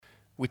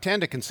We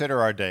tend to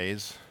consider our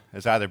days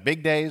as either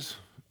big days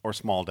or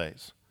small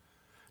days.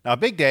 Now, a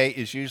big day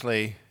is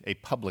usually a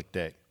public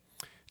day.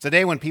 It's a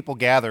day when people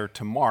gather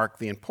to mark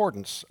the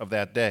importance of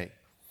that day.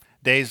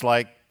 Days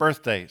like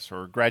birthdays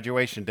or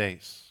graduation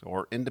days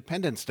or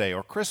Independence Day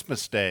or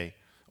Christmas Day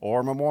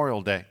or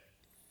Memorial Day.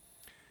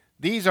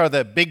 These are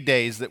the big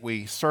days that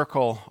we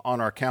circle on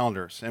our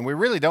calendars, and we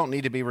really don't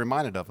need to be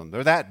reminded of them.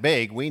 They're that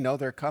big, we know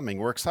they're coming,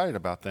 we're excited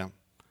about them.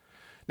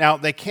 Now,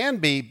 they can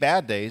be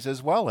bad days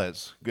as well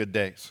as good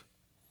days.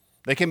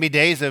 They can be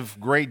days of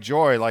great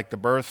joy, like the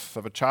birth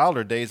of a child,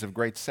 or days of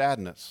great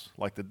sadness,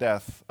 like the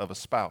death of a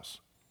spouse.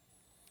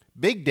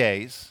 Big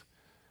days,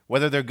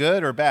 whether they're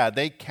good or bad,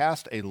 they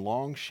cast a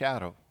long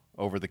shadow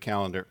over the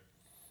calendar.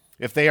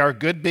 If they are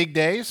good big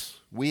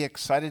days, we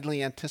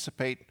excitedly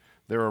anticipate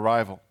their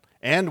arrival,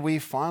 and we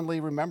fondly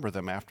remember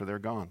them after they're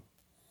gone.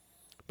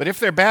 But if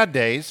they're bad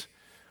days,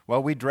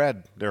 well, we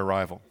dread their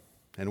arrival,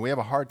 and we have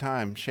a hard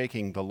time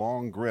shaking the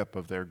long grip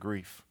of their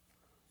grief.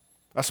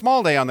 A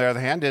small day, on the other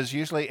hand, is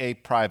usually a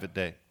private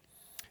day.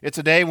 It's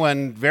a day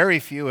when very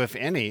few, if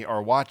any,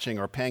 are watching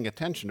or paying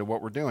attention to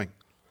what we're doing.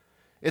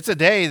 It's a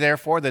day,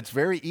 therefore, that's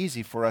very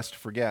easy for us to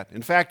forget.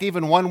 In fact,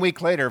 even 1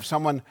 week later, if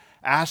someone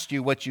asked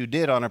you what you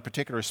did on a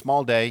particular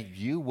small day,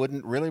 you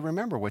wouldn't really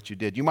remember what you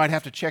did. You might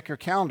have to check your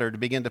calendar to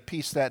begin to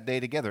piece that day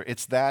together.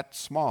 It's that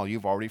small.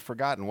 You've already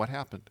forgotten what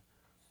happened.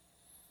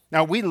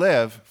 Now, we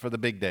live for the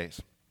big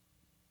days,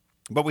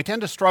 but we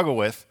tend to struggle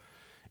with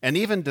and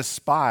even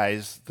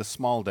despise the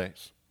small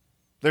days.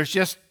 There's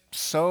just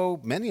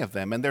so many of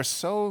them, and they're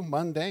so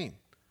mundane.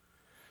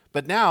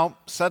 But now,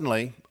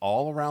 suddenly,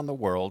 all around the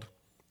world,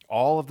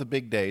 all of the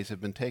big days have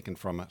been taken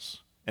from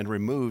us and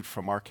removed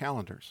from our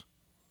calendars.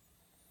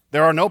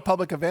 There are no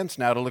public events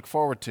now to look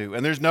forward to,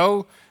 and there's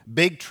no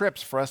big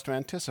trips for us to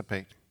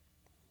anticipate.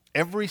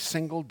 Every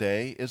single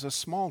day is a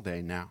small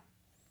day now.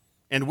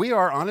 And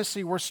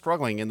we're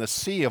struggling in the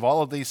sea of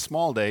all of these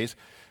small days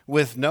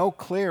with no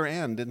clear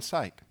end in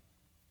sight.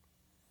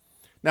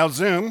 Now,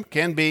 Zoom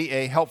can be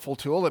a helpful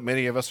tool that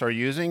many of us are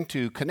using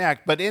to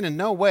connect, but in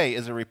no way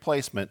is a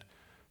replacement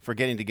for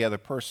getting together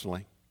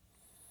personally.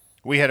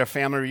 We had a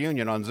family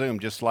reunion on Zoom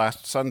just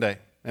last Sunday,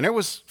 and it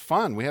was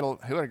fun. We had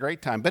a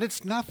great time, but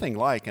it's nothing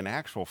like an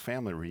actual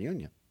family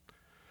reunion.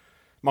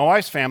 My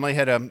wife's family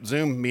had a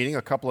Zoom meeting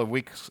a couple of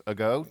weeks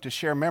ago to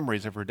share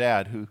memories of her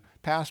dad who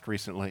passed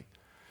recently,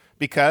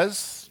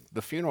 because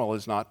the funeral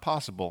is not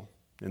possible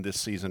in this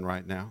season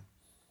right now.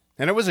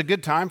 And it was a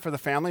good time for the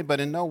family, but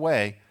in no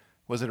way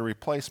was it a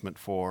replacement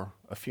for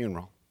a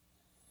funeral.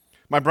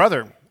 My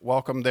brother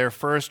welcomed their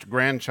first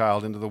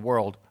grandchild into the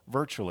world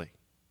virtually.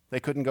 They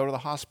couldn't go to the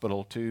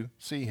hospital to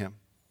see him.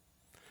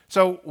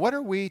 So what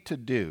are we to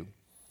do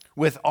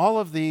with all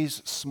of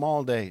these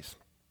small days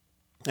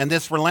and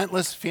this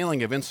relentless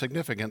feeling of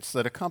insignificance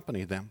that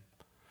accompany them?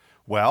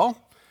 Well,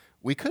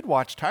 we could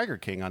watch Tiger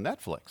King on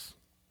Netflix.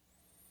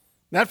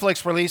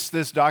 Netflix released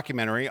this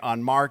documentary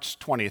on March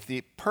 20th,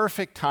 the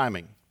perfect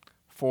timing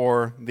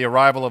for the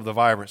arrival of the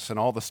virus and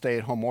all the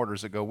stay-at-home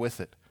orders that go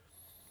with it.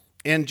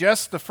 In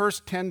just the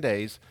first 10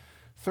 days,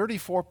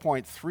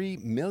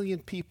 34.3 million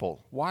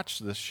people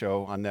watched this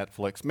show on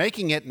Netflix,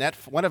 making it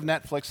one of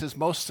Netflix's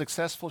most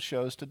successful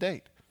shows to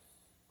date.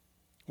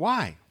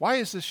 Why? Why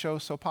is this show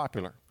so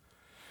popular?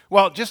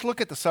 Well, just look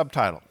at the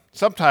subtitle.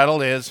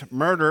 Subtitle is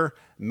Murder,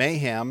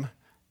 Mayhem,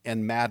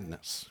 and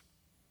Madness.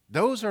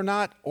 Those are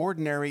not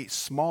ordinary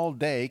small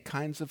day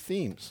kinds of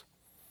themes.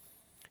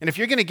 And if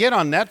you're going to get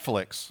on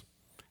Netflix,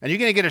 and you're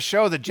going to get a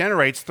show that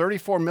generates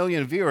 34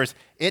 million viewers,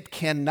 it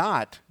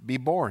cannot be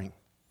boring.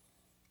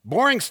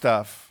 Boring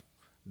stuff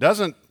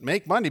doesn't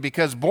make money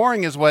because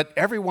boring is what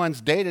everyone's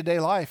day-to-day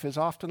life is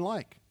often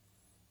like.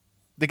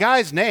 The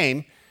guy's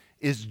name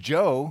is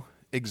Joe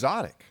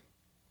Exotic.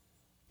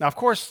 Now, of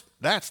course,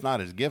 that's not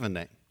his given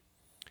name.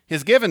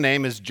 His given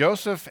name is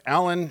Joseph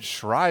Allen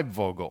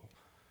Schreibvogel.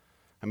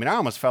 I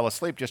almost fell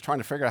asleep just trying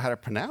to figure out how to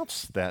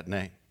pronounce that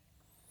name.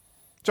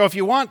 So if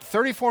you want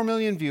 34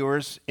 million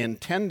viewers in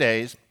 10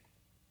 days,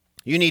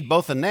 you need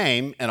both a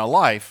name and a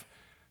life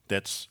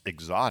that's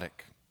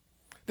exotic.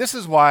 This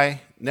is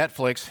why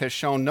Netflix has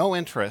shown no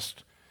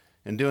interest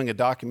in doing a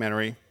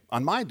documentary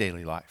on my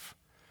daily life.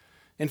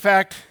 In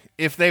fact,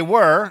 if they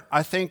were,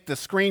 I think the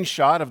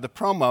screenshot of the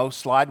promo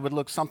slide would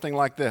look something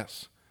like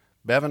this.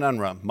 Bevan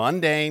Unruh,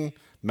 mundane,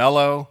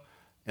 mellow,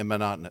 and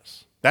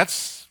monotonous.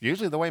 That's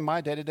usually the way my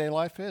day-to-day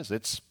life is.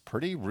 It's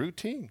pretty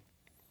routine.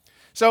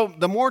 So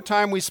the more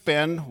time we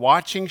spend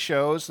watching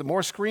shows, the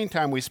more screen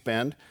time we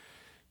spend,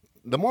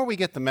 the more we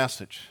get the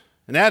message.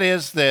 And that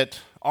is that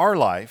our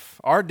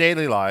life, our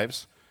daily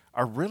lives,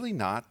 are really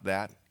not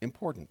that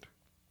important.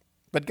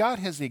 But God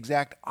has the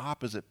exact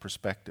opposite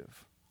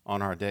perspective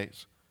on our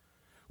days.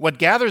 What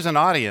gathers an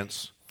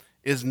audience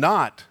is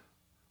not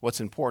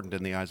what's important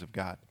in the eyes of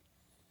God.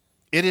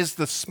 It is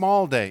the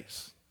small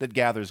days that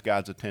gathers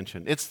God's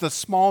attention. It's the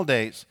small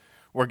days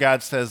where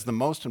God says the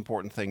most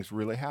important things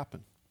really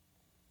happen.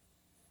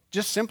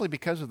 Just simply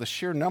because of the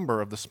sheer number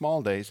of the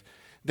small days,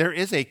 there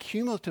is a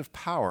cumulative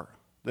power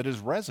that is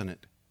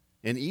resonant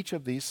in each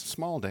of these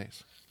small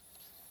days.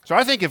 So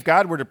I think if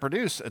God were to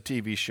produce a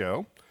TV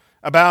show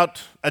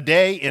about a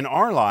day in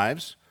our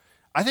lives,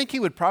 I think he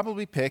would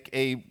probably pick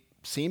a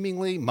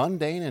seemingly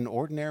mundane and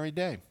ordinary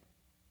day.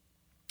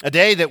 A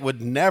day that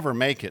would never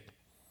make it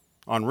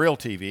on real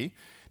TV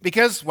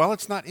because, well,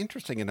 it's not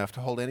interesting enough to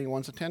hold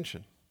anyone's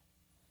attention.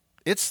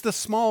 It's the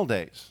small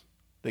days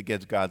that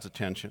gets God's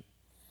attention.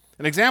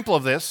 An example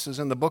of this is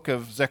in the book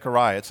of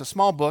Zechariah. It's a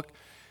small book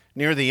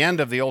near the end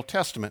of the Old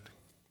Testament.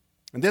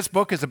 And this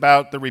book is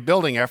about the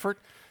rebuilding effort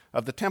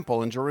of the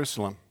temple in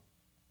Jerusalem.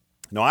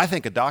 Now, I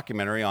think a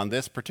documentary on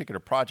this particular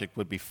project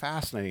would be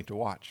fascinating to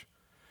watch.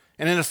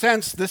 And in a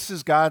sense, this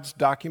is God's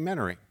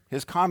documentary,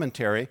 his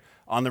commentary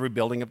on the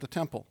rebuilding of the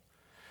temple.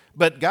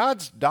 But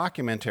God's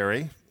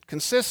documentary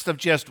consists of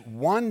just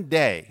one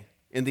day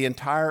in the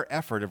entire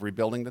effort of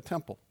rebuilding the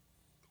temple.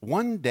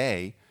 One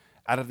day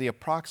out of the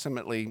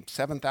approximately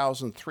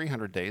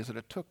 7,300 days that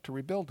it took to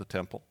rebuild the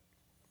temple.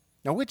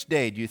 Now, which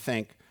day do you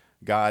think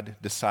God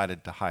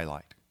decided to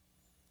highlight?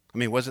 I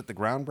mean, was it the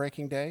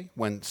groundbreaking day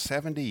when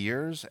 70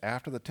 years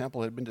after the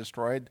temple had been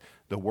destroyed,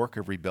 the work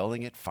of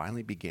rebuilding it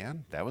finally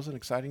began? That was an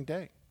exciting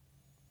day.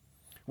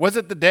 Was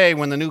it the day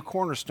when the new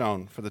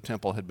cornerstone for the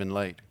temple had been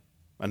laid?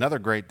 Another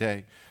great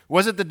day.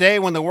 Was it the day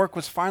when the work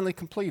was finally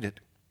completed?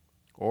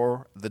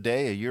 Or the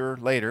day a year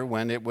later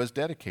when it was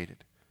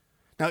dedicated?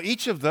 Now,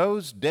 each of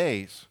those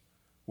days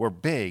were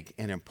big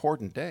and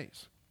important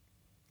days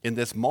in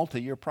this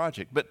multi-year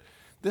project. But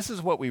this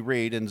is what we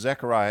read in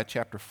Zechariah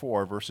chapter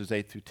 4, verses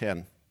 8 through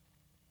 10.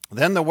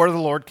 Then the word of the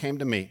Lord came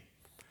to me.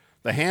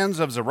 The hands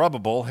of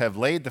Zerubbabel have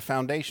laid the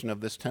foundation of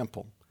this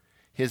temple.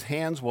 His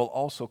hands will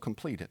also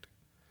complete it.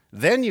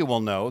 Then you will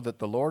know that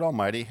the Lord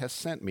Almighty has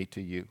sent me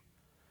to you.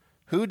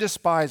 Who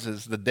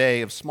despises the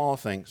day of small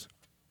things?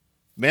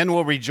 Men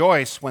will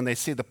rejoice when they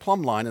see the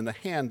plumb line in the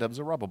hand of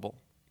Zerubbabel.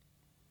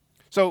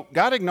 So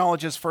God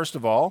acknowledges, first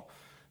of all,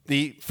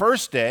 the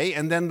first day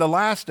and then the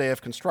last day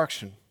of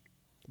construction.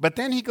 But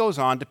then he goes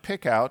on to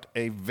pick out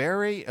a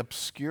very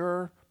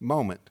obscure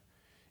moment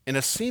in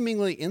a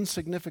seemingly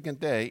insignificant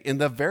day in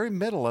the very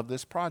middle of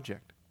this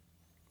project.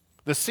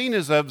 The scene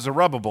is of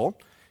Zerubbabel.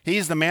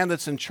 He's the man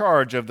that's in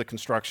charge of the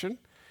construction,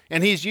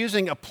 and he's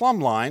using a plumb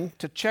line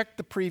to check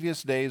the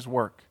previous day's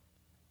work.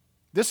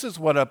 This is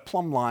what a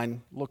plumb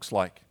line looks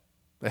like.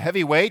 The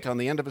heavy weight on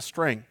the end of a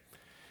string.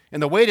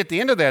 And the weight at the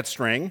end of that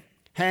string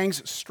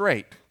hangs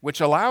straight,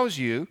 which allows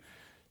you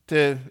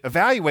to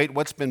evaluate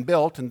what's been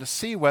built and to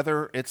see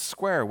whether it's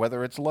square,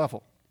 whether it's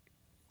level.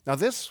 Now,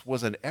 this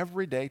was an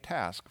everyday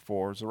task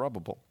for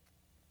Zerubbabel.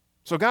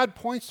 So God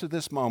points to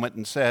this moment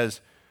and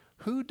says,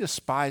 who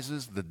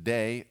despises the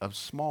day of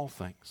small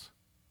things?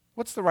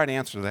 What's the right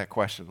answer to that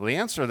question? Well, the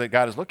answer that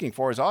God is looking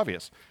for is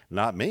obvious.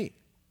 Not me.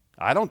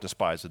 I don't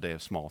despise the day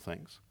of small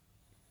things.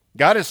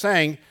 God is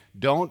saying,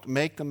 don't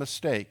make the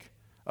mistake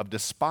of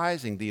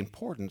despising the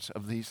importance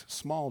of these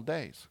small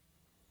days.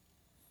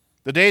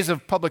 The days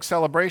of public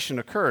celebration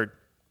occurred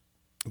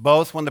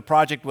both when the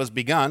project was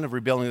begun of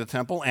rebuilding the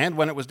temple and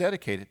when it was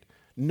dedicated.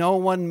 No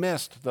one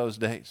missed those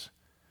days.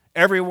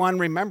 Everyone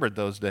remembered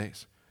those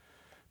days.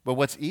 But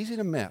what's easy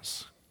to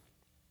miss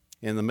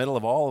in the middle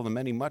of all of the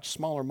many much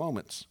smaller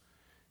moments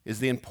is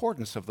the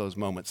importance of those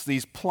moments,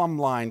 these plumb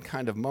line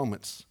kind of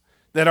moments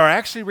that are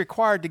actually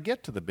required to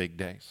get to the big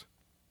days.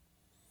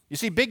 You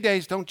see, big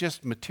days don't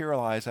just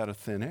materialize out of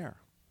thin air.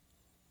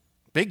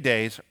 Big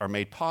days are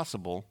made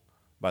possible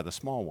by the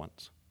small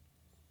ones.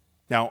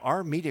 Now,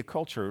 our media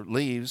culture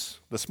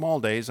leaves the small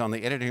days on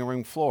the editing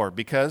room floor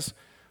because,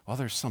 well,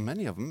 there's so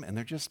many of them and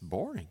they're just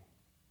boring.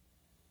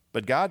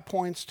 But God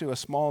points to a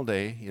small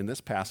day in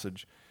this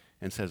passage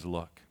and says,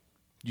 look,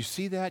 you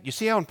see that? You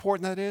see how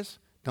important that is?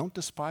 Don't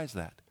despise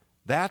that.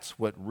 That's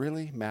what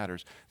really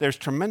matters. There's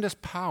tremendous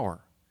power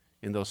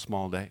in those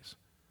small days.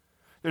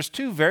 There's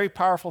two very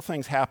powerful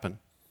things happen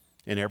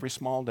in every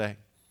small day.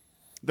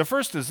 The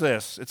first is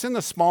this. It's in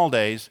the small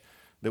days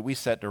that we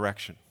set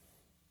direction.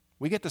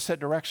 We get to set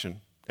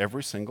direction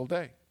every single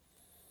day.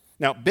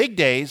 Now, big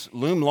days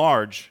loom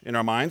large in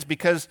our minds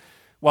because,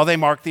 well, they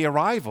mark the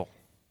arrival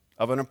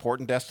of an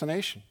important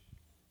destination.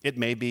 It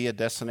may be a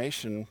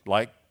destination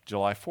like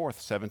July 4th,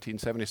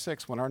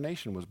 1776, when our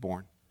nation was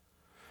born.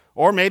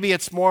 Or maybe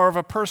it's more of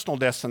a personal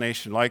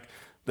destination, like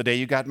the day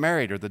you got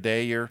married or the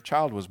day your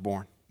child was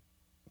born.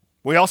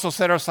 We also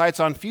set our sights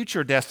on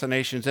future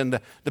destinations and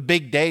the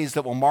big days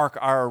that will mark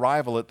our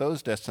arrival at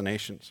those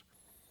destinations.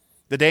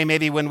 The day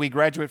maybe when we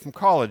graduate from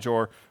college,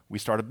 or we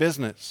start a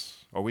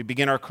business, or we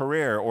begin our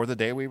career, or the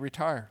day we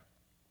retire.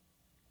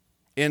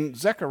 In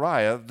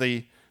Zechariah,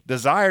 the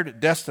desired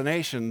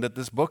destination that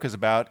this book is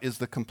about is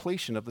the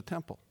completion of the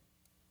temple.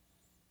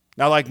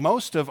 Now, like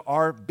most of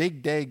our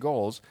big day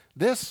goals,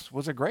 this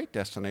was a great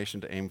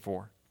destination to aim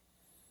for.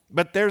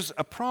 But there's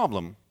a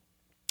problem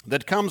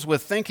that comes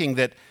with thinking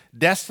that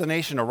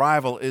destination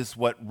arrival is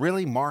what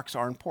really marks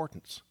our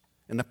importance.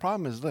 And the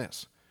problem is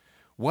this.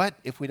 What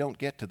if we don't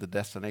get to the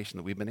destination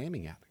that we've been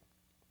aiming at?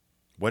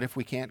 What if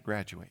we can't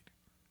graduate?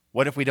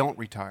 What if we don't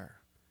retire?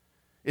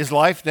 Is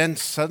life then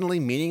suddenly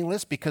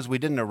meaningless because we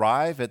didn't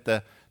arrive at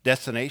the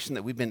destination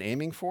that we've been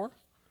aiming for?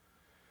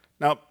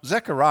 Now,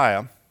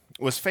 Zechariah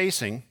was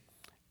facing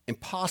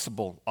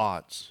impossible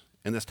odds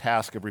in this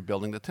task of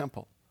rebuilding the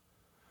temple.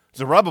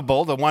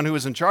 Zerubbabel, the one who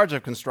was in charge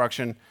of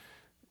construction,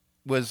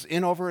 was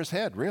in over his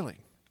head, really.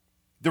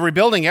 The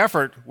rebuilding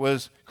effort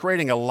was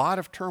creating a lot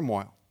of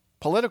turmoil,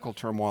 political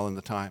turmoil in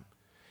the time.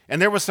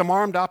 And there was some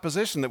armed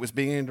opposition that was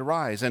beginning to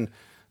rise, and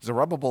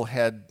Zerubbabel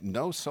had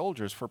no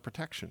soldiers for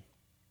protection.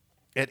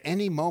 At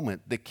any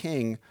moment, the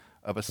king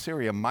of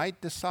Assyria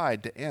might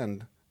decide to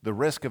end the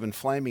risk of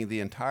inflaming the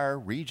entire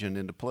region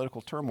into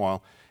political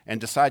turmoil and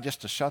decide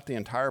just to shut the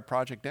entire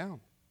project down.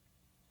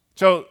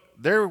 So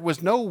there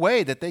was no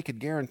way that they could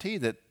guarantee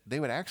that they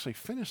would actually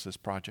finish this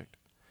project.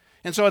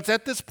 And so it's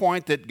at this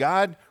point that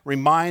God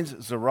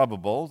reminds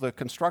Zerubbabel, the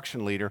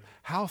construction leader,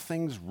 how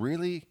things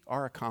really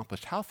are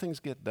accomplished, how things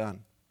get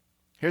done.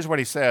 Here's what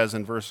he says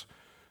in verse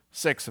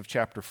 6 of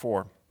chapter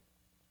 4.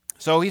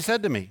 So he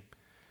said to me,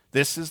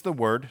 "This is the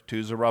word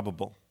to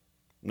Zerubbabel,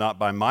 not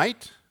by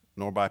might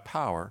nor by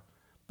power,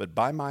 but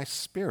by my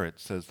Spirit,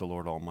 says the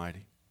Lord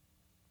Almighty."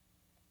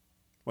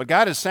 What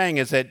God is saying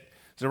is that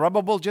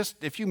Zerubbabel,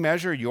 just if you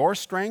measure your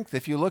strength,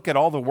 if you look at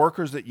all the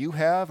workers that you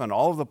have and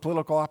all of the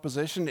political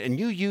opposition, and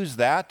you use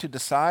that to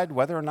decide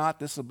whether or not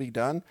this will be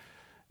done,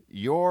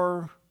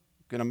 you're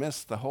going to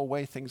miss the whole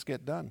way things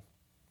get done.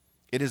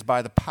 It is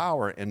by the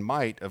power and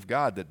might of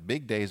God that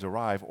big days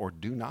arrive or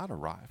do not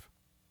arrive.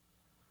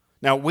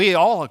 Now, we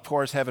all, of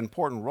course, have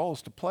important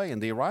roles to play in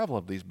the arrival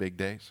of these big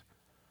days.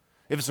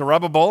 If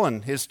Zerubbabel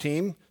and his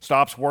team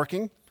stops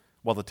working,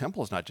 well, the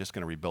temple is not just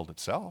going to rebuild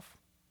itself.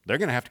 They're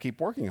going to have to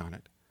keep working on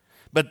it.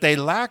 But they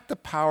lack the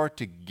power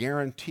to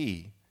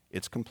guarantee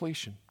its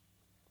completion.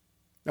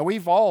 Now,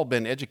 we've all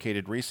been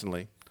educated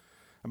recently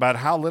about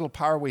how little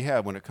power we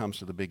have when it comes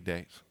to the big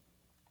days.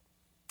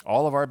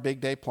 All of our big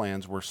day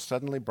plans were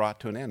suddenly brought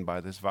to an end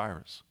by this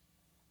virus.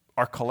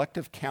 Our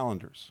collective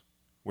calendars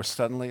were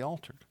suddenly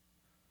altered.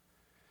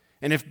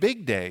 And if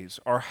big days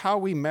are how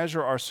we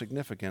measure our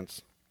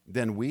significance,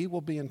 then we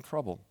will be in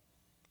trouble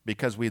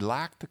because we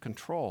lack the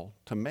control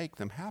to make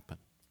them happen.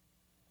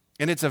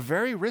 And it's a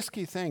very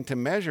risky thing to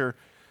measure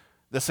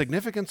the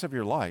significance of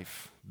your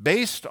life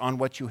based on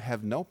what you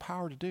have no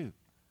power to do,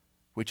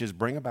 which is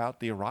bring about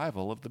the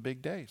arrival of the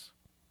big days.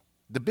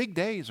 The big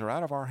days are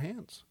out of our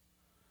hands.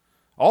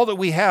 All that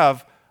we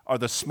have are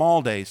the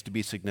small days to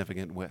be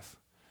significant with.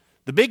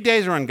 The big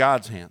days are in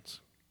God's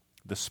hands.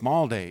 The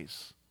small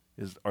days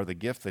are the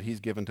gift that He's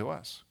given to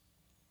us.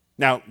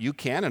 Now, you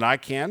can and I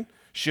can,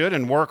 should,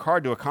 and work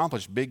hard to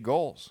accomplish big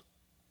goals.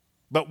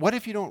 But what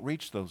if you don't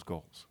reach those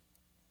goals?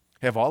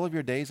 Have all of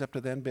your days up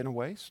to then been a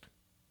waste?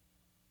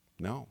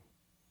 No.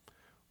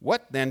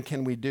 What then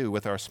can we do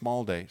with our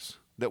small days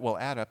that will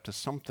add up to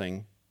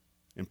something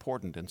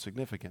important and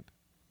significant?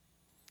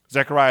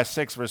 Zechariah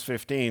 6, verse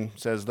 15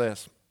 says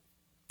this,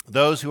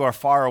 "Those who are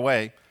far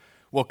away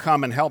will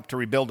come and help to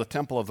rebuild the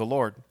temple of the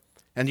Lord,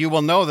 and you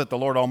will know that the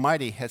Lord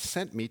Almighty has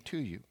sent me to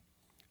you.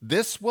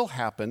 This will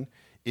happen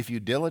if you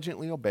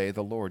diligently obey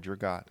the Lord your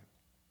God."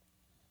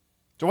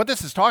 So what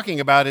this is talking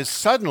about is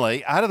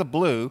suddenly, out of the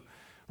blue,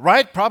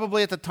 right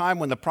probably at the time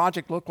when the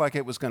project looked like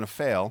it was going to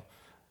fail,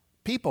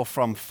 people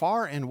from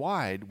far and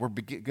wide were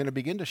going to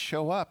begin to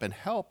show up and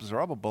help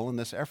Zerubbabel in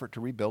this effort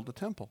to rebuild the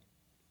temple.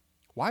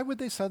 Why would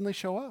they suddenly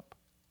show up?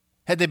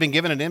 Had they been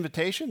given an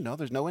invitation? No,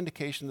 there's no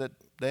indication that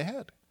they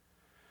had.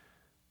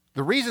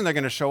 The reason they're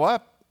going to show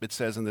up, it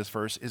says in this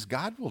verse, is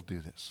God will do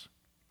this.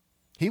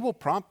 He will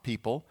prompt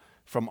people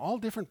from all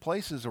different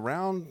places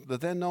around the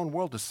then known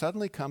world to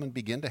suddenly come and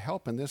begin to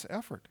help in this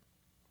effort.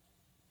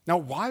 Now,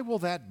 why will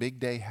that big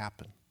day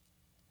happen?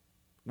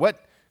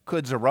 What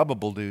could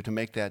Zerubbabel do to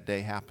make that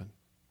day happen?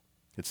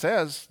 It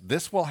says,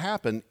 this will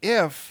happen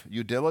if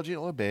you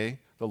diligently obey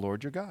the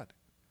Lord your God.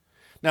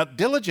 Now,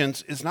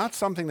 diligence is not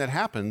something that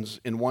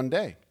happens in one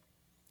day.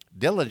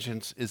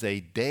 Diligence is a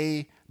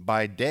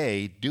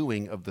day-by-day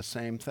doing of the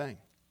same thing.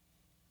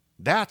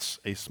 That's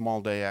a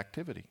small day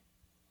activity.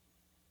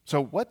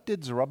 So what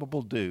did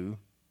Zerubbabel do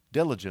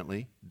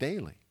diligently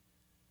daily?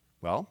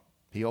 Well,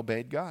 he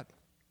obeyed God.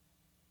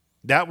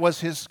 That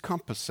was his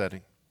compass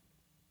setting.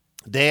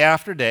 Day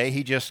after day,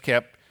 he just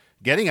kept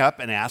getting up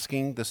and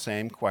asking the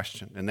same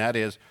question, and that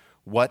is,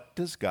 what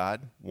does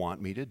God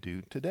want me to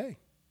do today?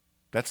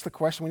 That's the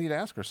question we need to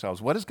ask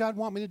ourselves. What does God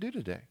want me to do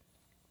today?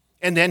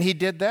 And then he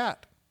did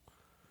that.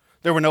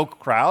 There were no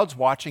crowds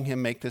watching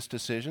him make this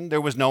decision.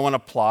 There was no one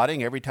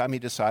applauding every time he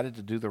decided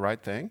to do the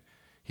right thing.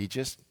 He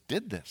just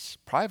did this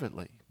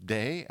privately,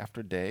 day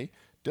after day,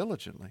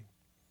 diligently.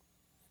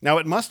 Now,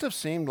 it must have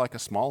seemed like a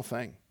small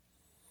thing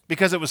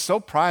because it was so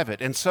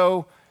private and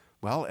so,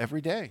 well,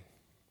 every day.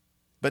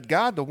 But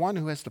God, the one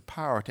who has the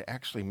power to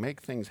actually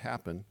make things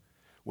happen,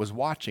 was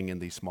watching in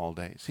these small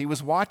days. He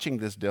was watching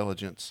this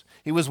diligence.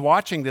 He was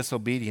watching this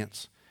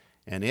obedience,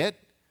 and it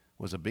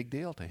was a big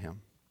deal to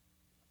him.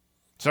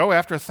 So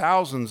after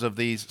thousands of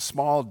these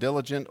small,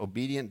 diligent,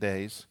 obedient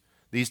days,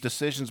 these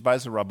decisions by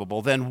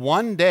Zerubbabel, then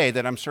one day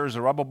that I'm sure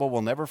Zerubbabel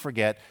will never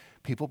forget,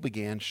 people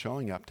began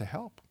showing up to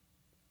help.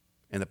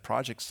 And the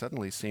project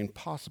suddenly seemed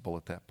possible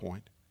at that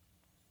point.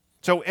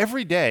 So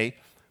every day,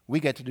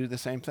 we get to do the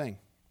same thing.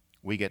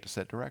 We get to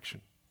set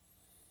direction.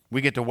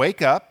 We get to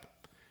wake up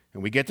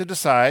and we get to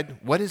decide,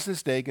 what is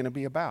this day going to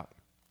be about?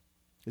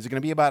 Is it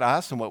going to be about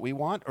us and what we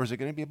want, or is it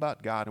going to be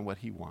about God and what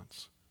he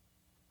wants?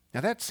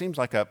 Now that seems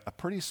like a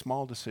pretty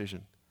small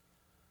decision.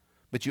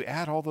 But you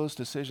add all those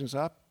decisions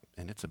up,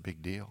 and it's a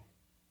big deal.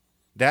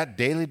 That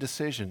daily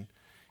decision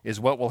is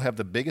what will have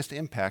the biggest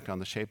impact on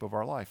the shape of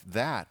our life.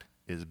 That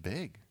is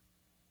big.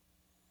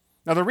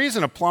 Now, the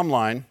reason a plumb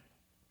line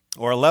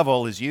or a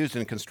level is used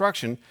in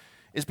construction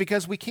is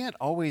because we can't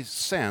always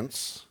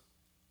sense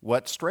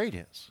what straight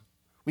is.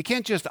 We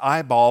can't just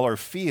eyeball or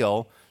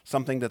feel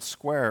something that's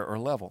square or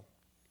level.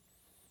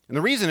 And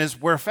the reason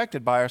is we're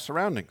affected by our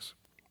surroundings.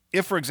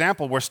 If, for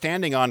example, we're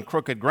standing on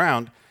crooked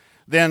ground,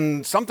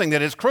 then something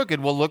that is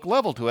crooked will look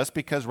level to us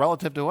because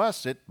relative to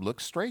us, it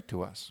looks straight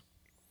to us.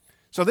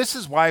 So this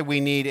is why we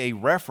need a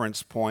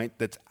reference point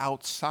that's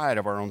outside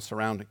of our own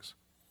surroundings.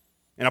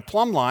 And a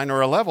plumb line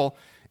or a level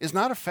is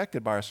not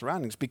affected by our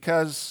surroundings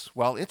because,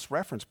 well, its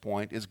reference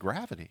point is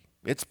gravity.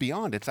 It's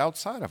beyond, it's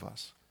outside of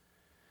us.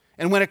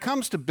 And when it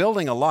comes to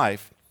building a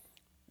life,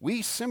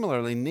 we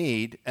similarly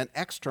need an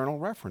external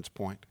reference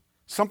point,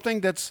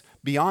 something that's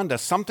beyond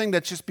us, something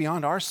that's just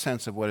beyond our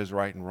sense of what is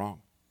right and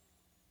wrong.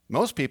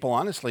 Most people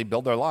honestly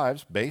build their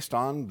lives based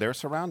on their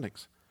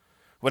surroundings.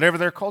 Whatever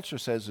their culture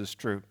says is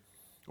true,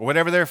 or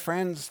whatever their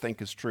friends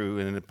think is true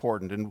and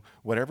important, and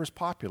whatever's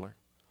popular.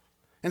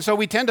 And so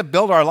we tend to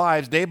build our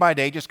lives day by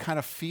day, just kind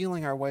of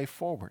feeling our way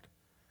forward.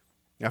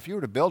 Now, if you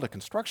were to build a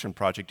construction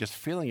project just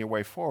feeling your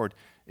way forward,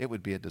 it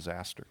would be a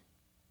disaster.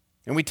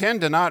 And we tend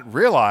to not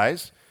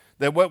realize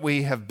that what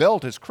we have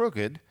built is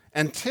crooked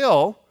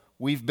until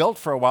we've built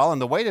for a while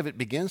and the weight of it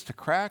begins to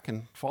crack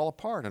and fall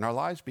apart, and our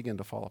lives begin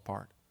to fall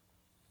apart.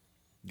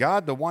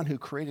 God, the one who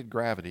created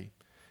gravity,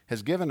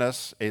 has given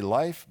us a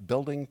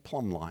life-building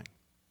plumb line,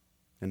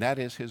 and that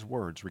is his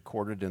words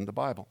recorded in the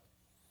Bible.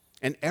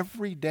 And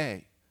every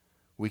day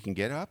we can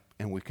get up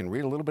and we can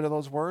read a little bit of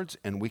those words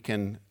and we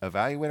can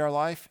evaluate our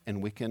life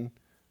and we can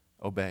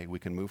obey, we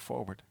can move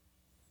forward.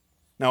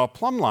 Now, a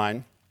plumb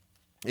line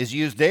is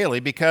used daily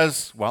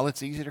because, well,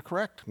 it's easy to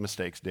correct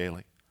mistakes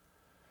daily.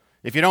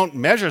 If you don't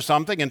measure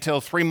something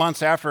until 3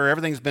 months after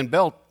everything's been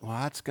built, well,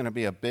 that's going to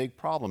be a big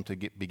problem to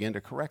begin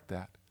to correct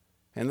that.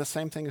 And the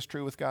same thing is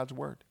true with God's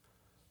Word.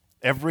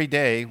 Every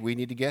day we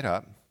need to get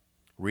up,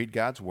 read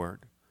God's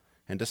Word,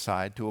 and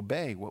decide to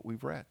obey what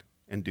we've read,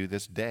 and do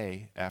this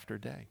day after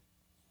day.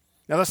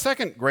 Now, the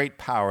second great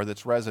power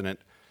that's resonant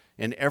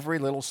in every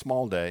little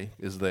small day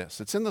is this.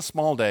 It's in the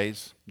small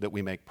days that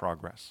we make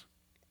progress.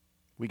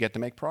 We get to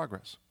make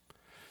progress.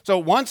 So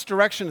once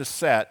direction is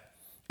set,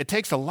 it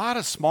takes a lot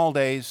of small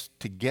days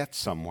to get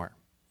somewhere.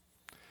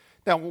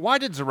 Now, why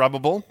did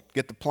Zerubbabel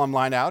get the plumb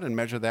line out and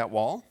measure that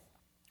wall?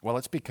 Well,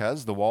 it's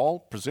because the wall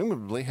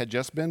presumably had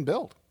just been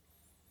built.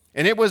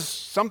 And it was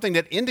something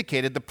that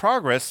indicated the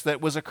progress that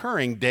was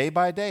occurring day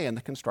by day in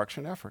the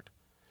construction effort.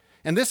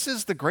 And this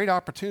is the great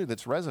opportunity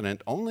that's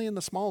resonant only in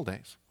the small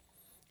days.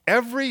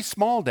 Every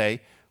small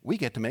day, we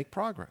get to make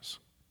progress.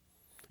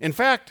 In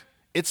fact,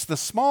 it's the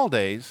small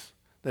days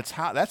that's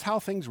how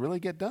things really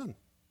get done.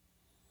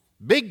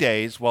 Big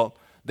days, well,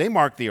 they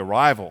mark the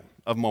arrival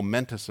of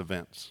momentous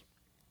events.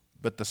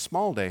 But the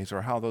small days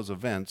are how those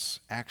events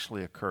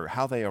actually occur,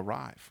 how they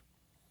arrive.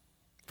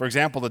 For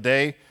example, the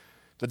day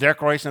the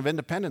Declaration of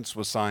Independence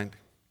was signed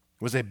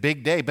was a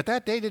big day, but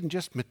that day didn't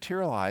just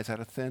materialize out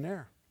of thin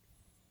air.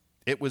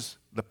 It was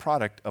the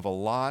product of a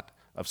lot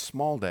of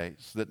small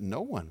days that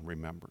no one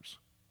remembers.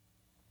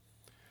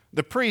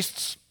 The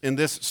priests in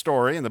this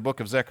story, in the book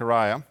of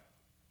Zechariah,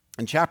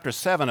 in chapter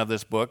 7 of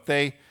this book,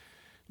 they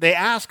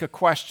ask a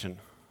question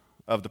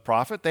of the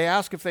prophet. They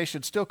ask if they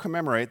should still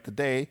commemorate the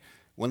day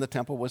when the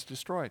temple was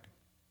destroyed.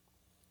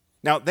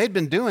 Now, they'd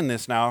been doing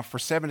this now for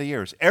 70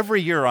 years.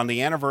 Every year on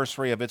the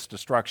anniversary of its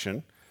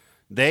destruction,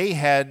 they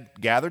had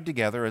gathered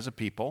together as a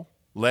people,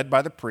 led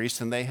by the priests,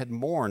 and they had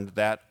mourned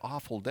that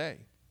awful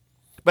day.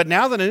 But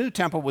now that a new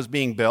temple was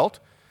being built,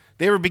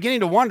 they were beginning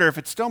to wonder if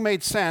it still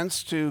made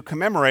sense to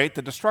commemorate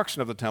the destruction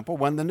of the temple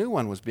when the new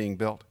one was being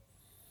built.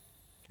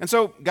 And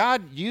so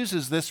God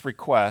uses this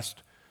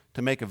request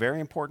to make a very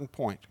important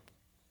point.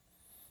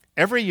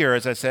 Every year,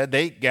 as I said,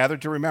 they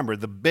gathered to remember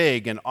the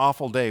big and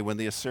awful day when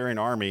the Assyrian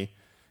army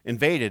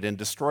invaded and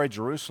destroyed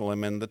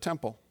Jerusalem and the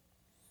temple.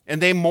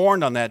 And they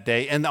mourned on that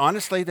day, and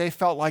honestly, they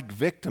felt like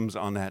victims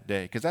on that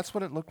day, because that's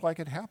what it looked like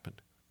had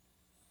happened.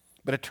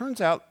 But it turns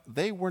out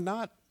they were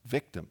not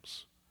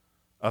victims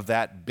of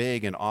that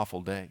big and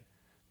awful day.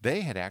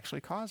 They had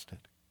actually caused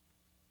it.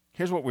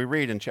 Here's what we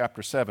read in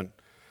chapter 7,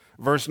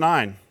 verse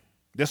 9.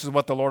 This is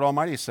what the Lord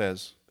Almighty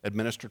says: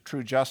 administer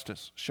true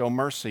justice, show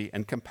mercy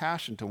and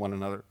compassion to one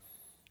another.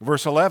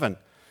 Verse 11,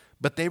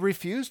 but they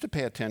refused to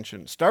pay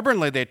attention.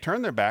 Stubbornly they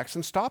turned their backs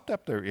and stopped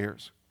up their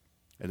ears.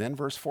 And then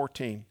verse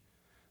 14,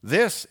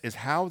 this is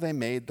how they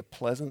made the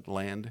pleasant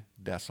land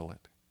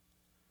desolate.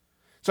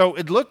 So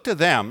it looked to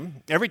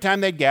them, every time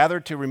they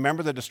gathered to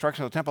remember the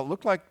destruction of the temple, it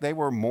looked like they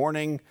were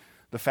mourning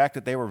the fact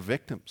that they were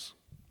victims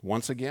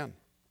once again.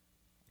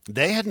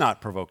 They had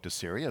not provoked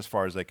Assyria, as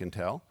far as they can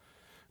tell,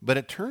 but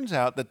it turns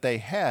out that they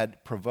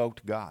had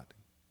provoked God.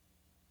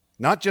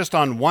 Not just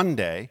on one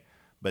day,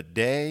 but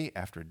day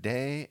after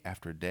day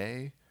after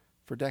day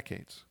for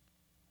decades.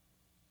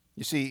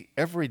 You see,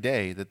 every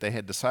day that they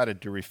had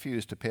decided to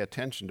refuse to pay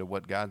attention to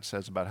what God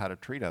says about how to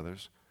treat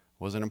others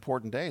was an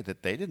important day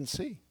that they didn't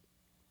see.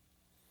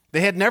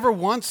 They had never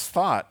once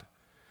thought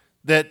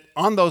that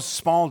on those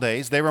small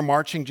days they were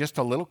marching just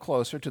a little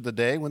closer to the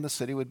day when the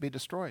city would be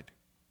destroyed.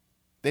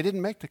 They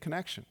didn't make the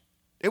connection.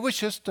 It was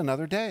just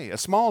another day, a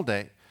small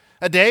day,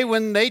 a day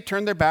when they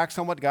turned their backs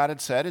on what God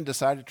had said and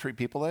decided to treat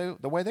people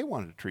the way they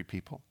wanted to treat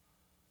people.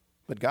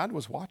 But God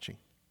was watching.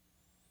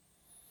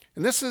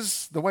 And this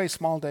is the way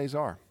small days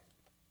are.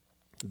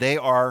 They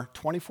are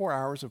 24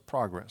 hours of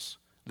progress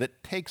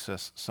that takes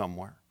us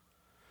somewhere,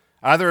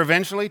 either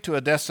eventually to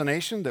a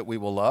destination that we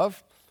will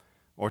love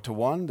or to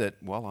one that,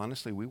 well,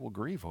 honestly, we will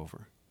grieve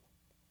over.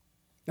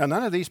 Now,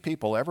 none of these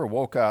people ever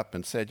woke up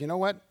and said, you know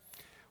what?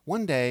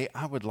 One day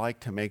I would like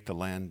to make the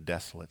land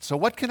desolate. So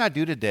what can I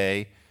do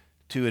today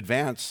to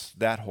advance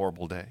that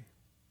horrible day?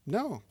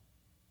 No.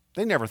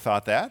 They never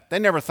thought that. They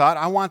never thought,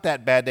 I want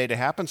that bad day to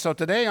happen, so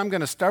today I'm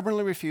going to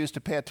stubbornly refuse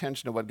to pay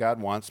attention to what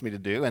God wants me to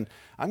do, and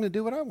I'm going to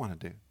do what I want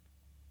to do.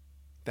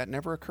 That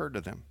never occurred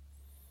to them.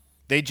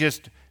 They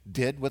just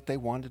did what they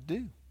wanted to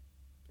do.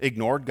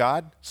 Ignored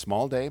God,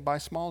 small day by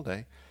small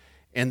day.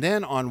 And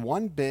then on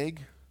one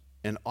big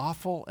and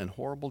awful and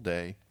horrible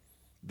day,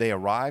 they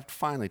arrived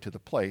finally to the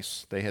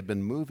place they had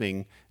been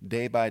moving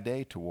day by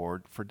day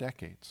toward for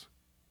decades.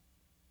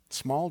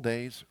 Small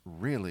days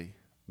really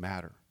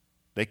matter.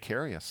 They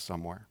carry us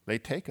somewhere. They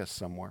take us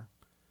somewhere.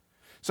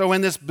 So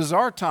in this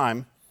bizarre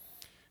time,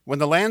 when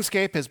the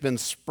landscape has been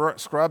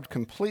scrubbed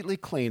completely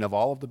clean of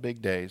all of the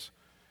big days,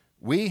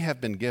 we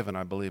have been given,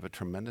 I believe, a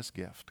tremendous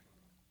gift.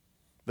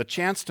 The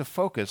chance to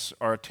focus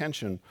our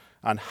attention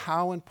on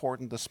how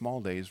important the small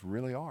days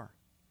really are.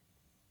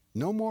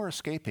 No more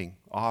escaping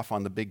off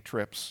on the big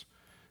trips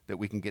that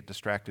we can get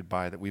distracted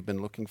by that we've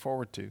been looking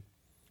forward to.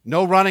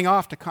 No running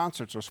off to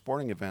concerts or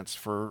sporting events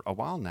for a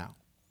while now.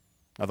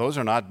 Now, those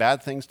are not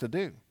bad things to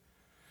do.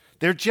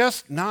 They're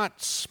just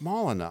not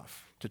small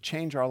enough to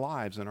change our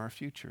lives and our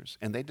futures,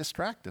 and they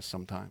distract us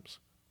sometimes.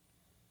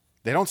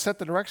 They don't set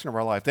the direction of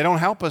our life. They don't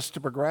help us to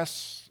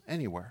progress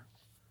anywhere.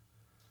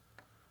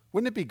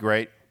 Wouldn't it be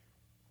great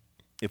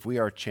if we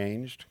are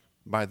changed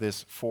by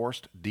this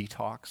forced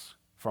detox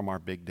from our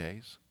big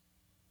days?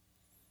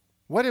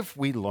 What if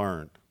we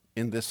learned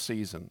in this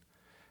season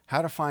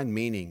how to find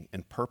meaning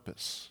and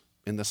purpose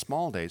in the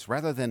small days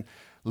rather than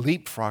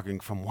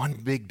leapfrogging from one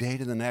big day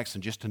to the next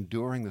and just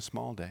enduring the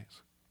small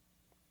days?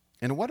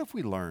 And what if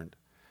we learned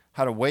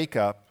how to wake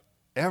up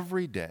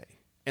every day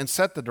and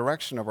set the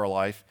direction of our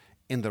life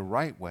in the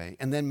right way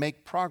and then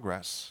make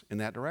progress in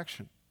that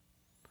direction?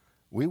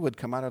 We would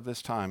come out of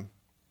this time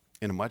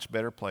in a much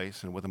better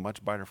place and with a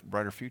much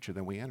brighter future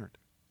than we entered.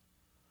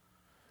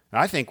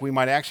 And I think we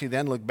might actually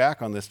then look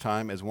back on this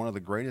time as one of the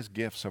greatest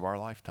gifts of our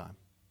lifetime.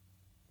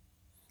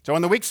 So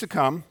in the weeks to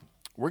come,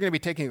 we're going to be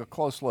taking a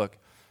close look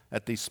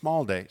at these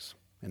small days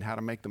and how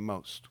to make the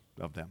most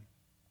of them.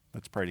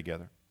 Let's pray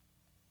together.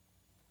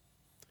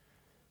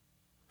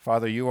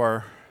 Father, you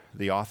are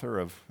the author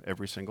of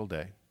every single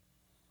day.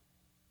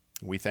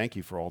 We thank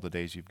you for all the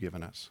days you've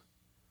given us.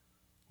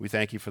 We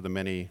thank you for the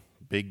many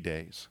big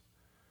days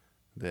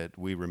that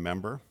we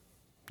remember,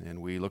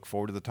 and we look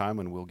forward to the time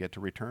when we'll get to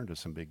return to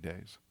some big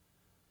days.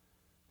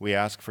 We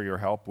ask for your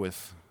help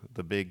with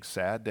the big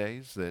sad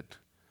days that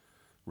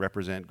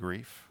represent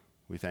grief.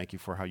 We thank you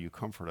for how you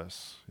comfort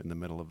us in the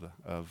middle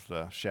of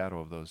the shadow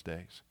of those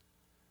days.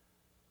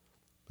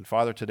 And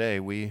Father, today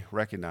we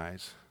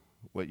recognize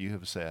what you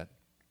have said,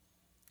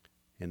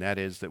 and that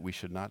is that we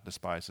should not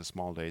despise the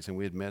small days, and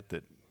we admit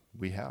that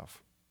we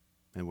have,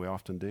 and we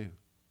often do.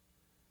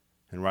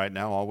 And right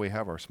now, all we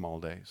have are small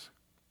days.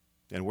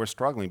 And we're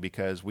struggling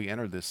because we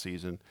entered this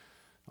season,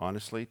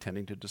 honestly,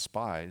 tending to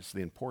despise the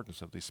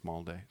importance of these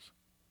small days.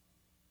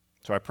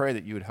 So I pray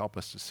that you would help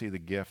us to see the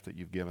gift that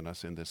you've given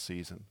us in this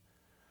season,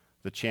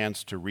 the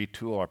chance to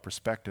retool our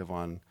perspective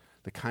on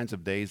the kinds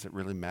of days that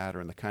really matter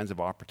and the kinds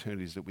of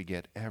opportunities that we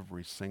get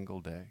every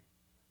single day.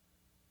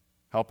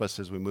 Help us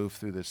as we move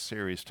through this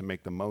series to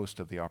make the most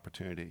of the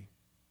opportunity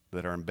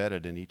that are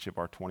embedded in each of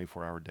our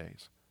 24-hour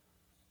days.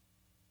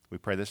 We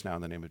pray this now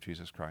in the name of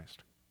Jesus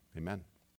Christ. Amen.